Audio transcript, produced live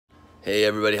Hey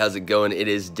everybody, how's it going? It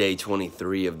is day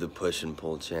 23 of the push and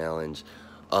pull challenge.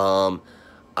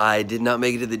 I did not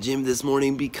make it to the gym this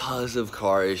morning because of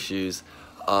car issues.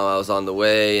 I was on the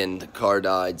way and the car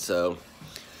died, so,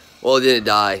 well, it didn't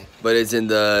die, but it's in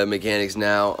the mechanics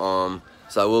now.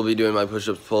 So I will be doing my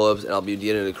push-ups, pull-ups, and I'll be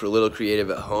getting a little creative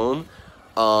at home.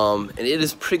 And it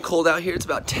is pretty cold out here. It's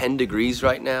about 10 degrees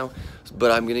right now,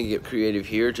 but I'm gonna get creative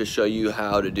here to show you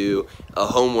how to do a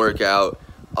home workout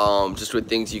just with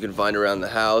things you can find around the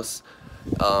house.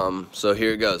 So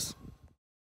here it goes.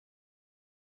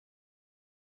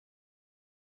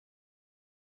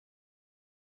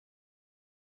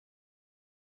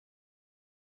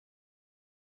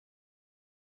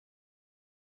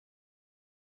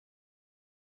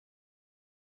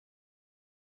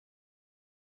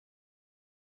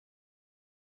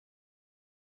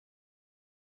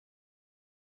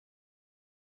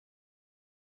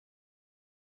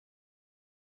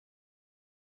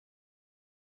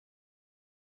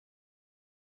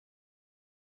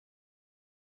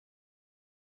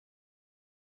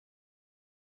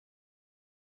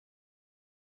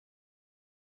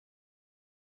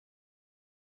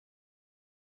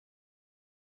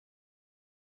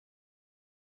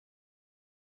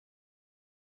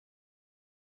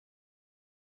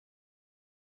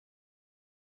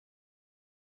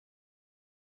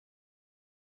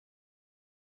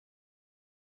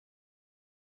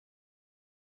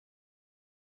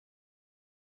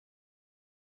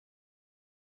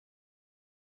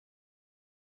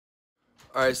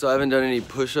 All right, so I haven't done any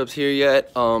push-ups here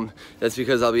yet. That's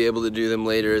because I'll be able to do them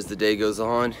later as the day goes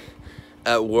on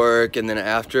at work and then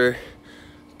after,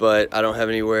 but I don't have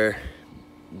anywhere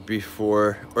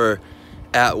before or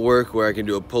at work where I can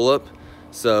do a pull-up,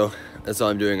 so that's all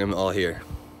I'm doing. I'm all here.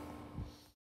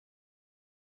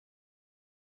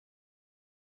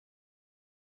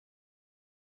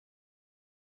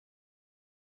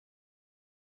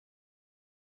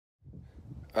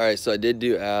 All right, so I did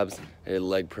do abs, I did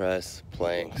leg press,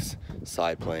 planks,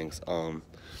 side planks,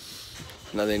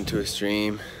 nothing too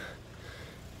extreme.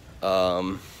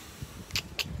 I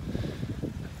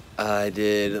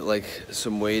did like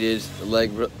some weighted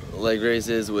leg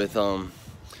raises with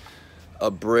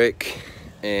a brick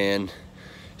and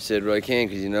did what I can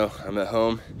because, you know, I'm at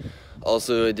home.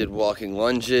 Also, I did walking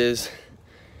lunges.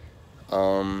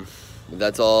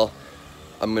 That's all.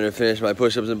 I'm gonna finish my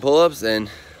push-ups and pull-ups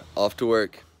and off to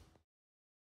work.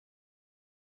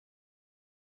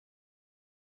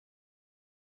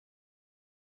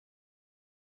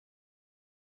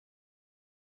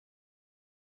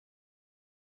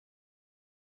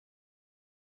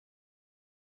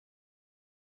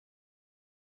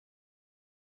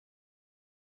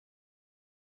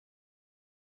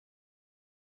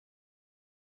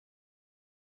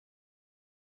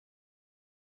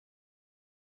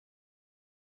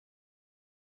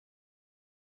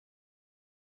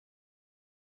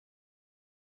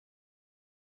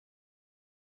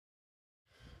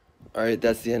 All right,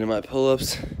 that's the end of my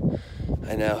pull-ups.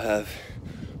 I now have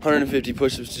 150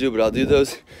 push-ups to do, but I'll do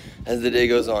those as the day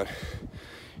goes on.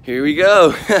 Here we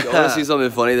go. You wanna see something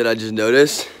funny that I just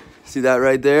noticed? See that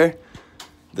right there?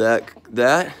 That?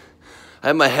 I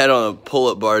had my head on a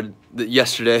pull-up bar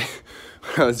yesterday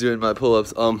when I was doing my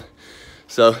pull-ups.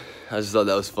 So I just thought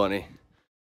that was funny.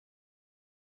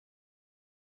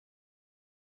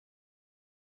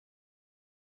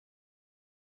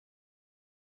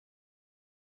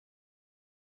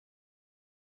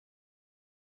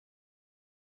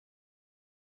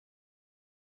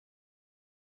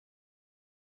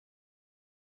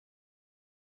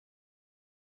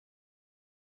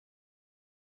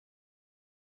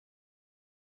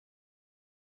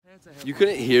 You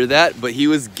couldn't hear that, but he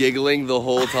was giggling the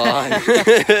whole time.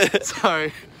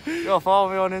 Sorry. Yo, follow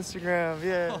me on Instagram,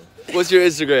 yeah. What's your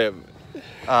Instagram?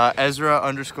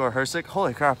 Ezra_Hersick.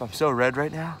 Holy crap, I'm so red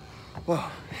right now. Whoa.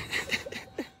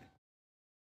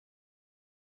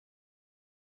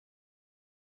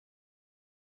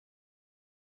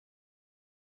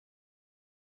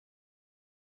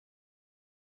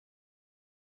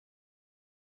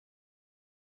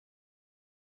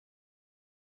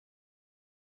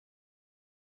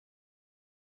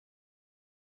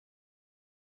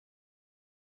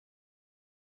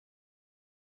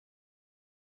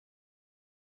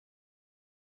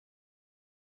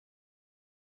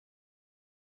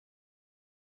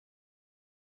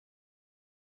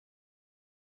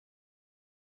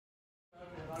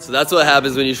 So that's what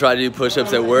happens when you try to do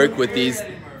push-ups at work with these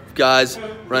guys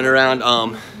running around.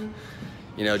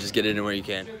 You know, just get it in where you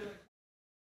can.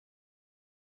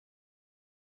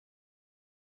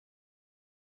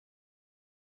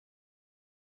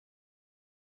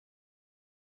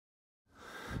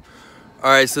 All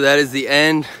right, so that is the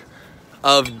end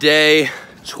of day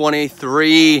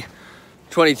 23.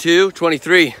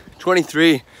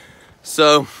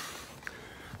 So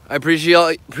I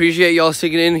appreciate y'all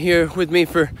sticking in here with me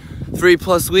for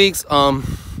 3+ weeks. I'll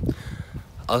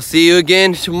see you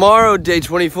again tomorrow, day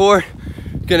 24.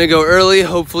 Gonna go early,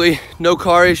 hopefully no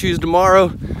car issues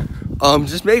tomorrow.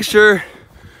 Just make sure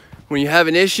when you have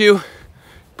an issue,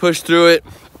 push through it,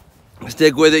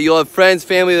 stick with it. You'll have friends,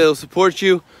 family that'll support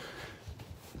you.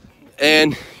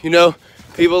 And you know,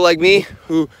 people like me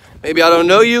who maybe I don't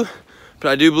know you,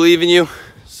 but I do believe in you.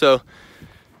 So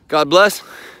God bless.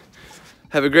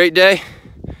 Have a great day.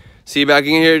 See you back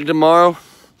in here tomorrow.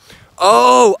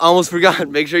 Oh, I almost forgot.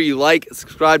 Make sure you like,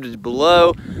 subscribe to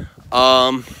below.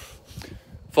 Follow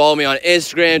me on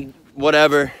Instagram,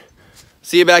 whatever.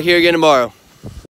 See you back here again tomorrow.